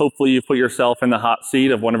 Hopefully you put yourself in the hot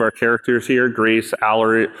seat of one of our characters here, Grace,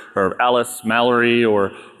 Alice, Mallory,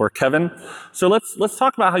 or Kevin. So let's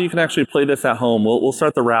talk about how you can actually play this at home. We'll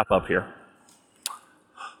start the wrap up here.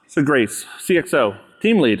 So Grace, CXO,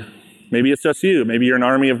 team lead. Maybe it's just you. Maybe you're an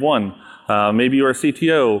army of one. Maybe you're a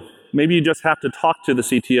CTO. Maybe you just have to talk to the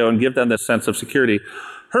CTO and give them this sense of security.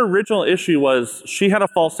 Her original issue was she had a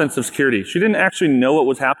false sense of security. She didn't actually know what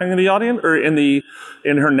was happening in the audience or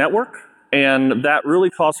in her network, and that really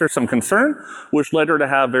caused her some concern, which led her to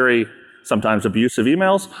have very sometimes abusive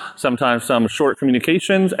emails, sometimes some short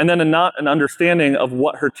communications, and then not an understanding of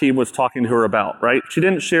what her team was talking to her about, right? She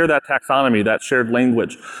didn't share that taxonomy, that shared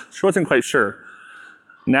language. She wasn't quite sure.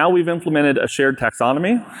 Now we've implemented a shared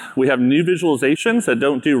taxonomy. We have new visualizations that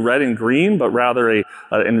don't do red and green, but rather an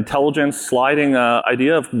intelligence sliding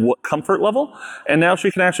idea of what comfort level. And now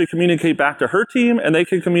she can actually communicate back to her team, and they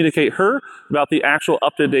can communicate her about the actual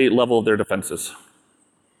up-to-date level of their defenses.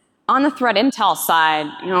 On the threat intel side,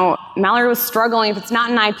 Mallory was struggling. If it's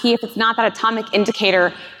not an IP, if it's not that atomic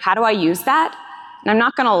indicator, how do I use that? And I'm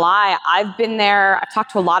not going to lie, I've been there. I've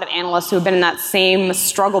talked to a lot of analysts who have been in that same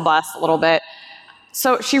struggle bus a little bit.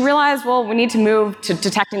 So she realized, well, we need to move to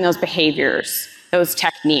detecting those behaviors, those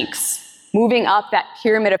techniques, moving up that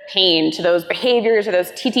pyramid of pain to those behaviors or those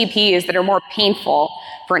TTPs that are more painful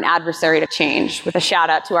for an adversary to change, with a shout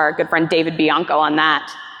out to our good friend David Bianco on that.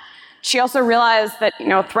 She also realized that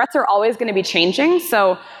threats are always going to be changing,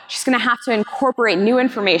 so she's going to have to incorporate new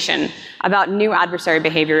information about new adversary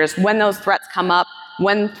behaviors when those threats come up,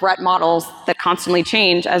 when threat models that constantly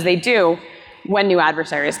change as they do, when new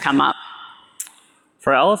adversaries come up.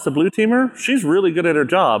 For Alice, the blue teamer, she's really good at her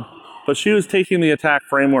job, but she was taking the attack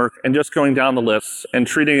framework and just going down the lists and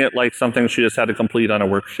treating it like something she just had to complete on a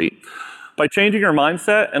worksheet. By changing her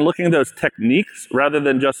mindset and looking at those techniques rather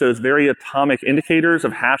than just those very atomic indicators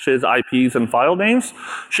of hashes, IPs, and file names,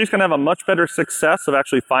 she's going to have a much better success of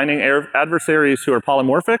actually finding adversaries who are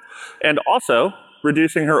polymorphic and also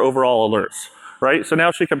reducing her overall alerts, right? So now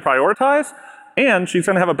she can prioritize, and she's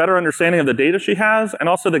going to have a better understanding of the data she has and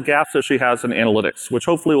also the gaps that she has in analytics, which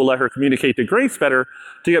hopefully will let her communicate to Grace better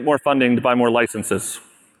to get more funding to buy more licenses.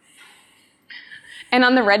 And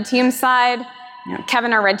on the red team side,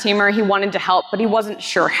 Kevin, our red teamer, he wanted to help, but he wasn't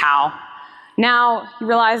sure how. Now he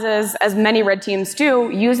realizes, as many red teams do,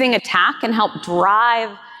 using ATT&CK can help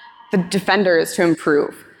drive the defenders to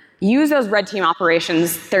improve. Use those red team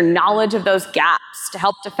operations, their knowledge of those gaps, to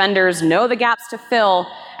help defenders know the gaps to fill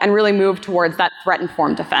and really move towards that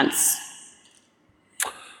threat-informed defense.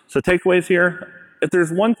 So takeaways here. If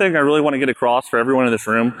there's one thing I really want to get across for everyone in this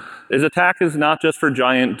room, is ATT&CK is not just for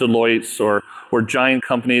giant Deloittes or giant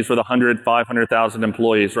companies with 100, 500,000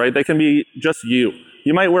 employees, right? They can be just you.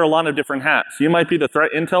 You might wear a lot of different hats. You might be the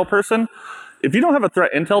threat intel person. If you don't have a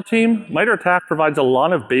threat intel team, MITRE ATT&CK provides a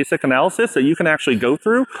lot of basic analysis that you can actually go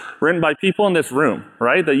through, written by people in this room,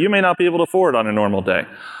 right? That you may not be able to afford on a normal day.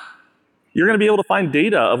 You're going to be able to find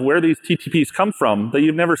data of where these TTPs come from that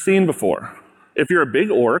you've never seen before. If you're a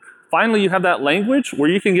big org, finally you have that language where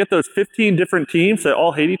you can get those 15 different teams that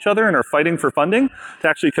all hate each other and are fighting for funding to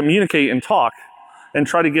actually communicate and talk and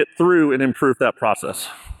try to get through and improve that process.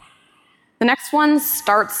 The next one,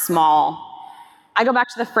 start small. I go back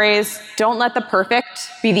to the phrase, don't let the perfect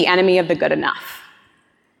be the enemy of the good enough.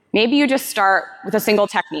 Maybe you just start with a single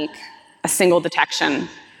technique, a single detection,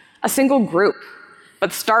 a single group,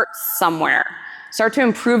 but start somewhere. Start to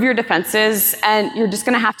improve your defenses, and you're just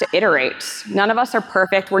going to have to iterate. None of us are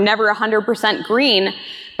perfect. We're never 100% green,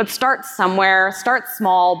 but start somewhere, start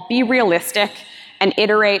small, be realistic, and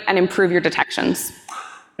iterate and improve your detections.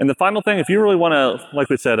 And the final thing, if you really want to, like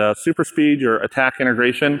we said, super speed your ATT&CK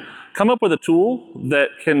integration, come up with a tool that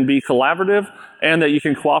can be collaborative and that you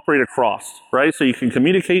can cooperate across, right? So you can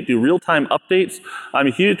communicate, do real-time updates. I'm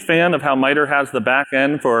a huge fan of how MITRE has the back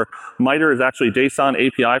end for MITRE is actually JSON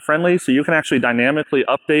API friendly, so you can actually dynamically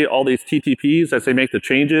update all these TTPs as they make the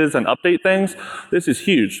changes and update things. This is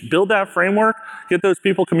huge. Build that framework, get those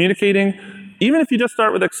people communicating. Even if you just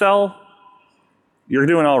start with Excel, you're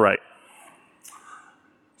doing all right.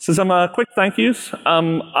 So some quick thank yous.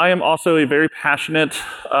 I am also a very passionate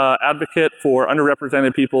advocate for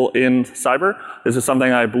underrepresented people in cyber. This is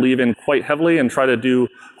something I believe in quite heavily and try to do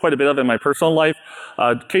quite a bit of in my personal life.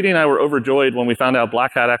 Katie and I were overjoyed when we found out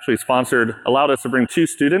Black Hat actually allowed us to bring 2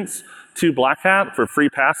 students to Black Hat for free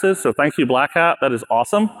passes. So thank you, Black Hat. That is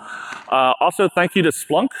awesome. Also, thank you to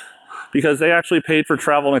Splunk, because they actually paid for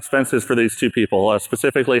travel and expenses for these 2 people,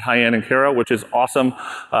 specifically Hyann and Kara, which is awesome,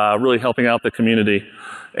 really helping out the community.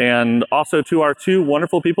 And also to our 2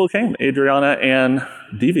 wonderful people who came, Adriana and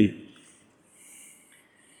Devi.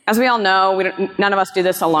 As we all know, none of us do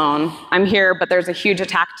this alone. I'm here, but there's a huge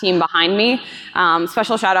ATT&CK team behind me.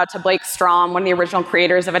 Special shout out to Blake Strom, one of the original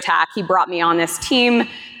creators of ATT&CK. He brought me on this team,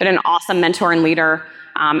 been an awesome mentor and leader.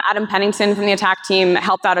 Adam Pennington from the ATT&CK team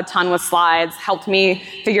helped out a ton with slides, helped me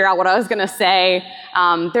figure out what I was going to say.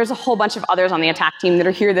 There's a whole bunch of others on the ATT&CK team that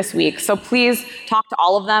are here this week, so please talk to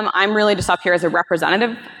all of them. I'm really just up here as a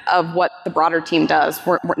representative of what the broader team does.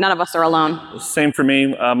 None of us are alone. Same for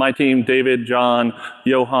me. My team, David, John,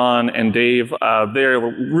 Johan, and Dave, they're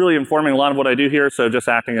really informing a lot of what I do here, so just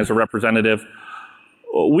acting as a representative.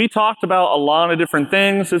 We talked about a lot of different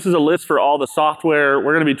things. This is a list for all the software.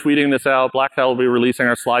 We're going to be tweeting this out. Black Hat will be releasing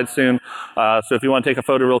our slides soon. So if you want to take a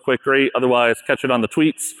photo real quick, great. Otherwise, catch it on the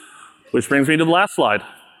tweets. Which brings me to the last slide.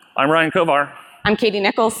 I'm Ryan Kovar. I'm Katie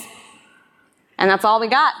Nichols. And that's all we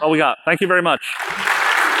got. All we got. Thank you very much.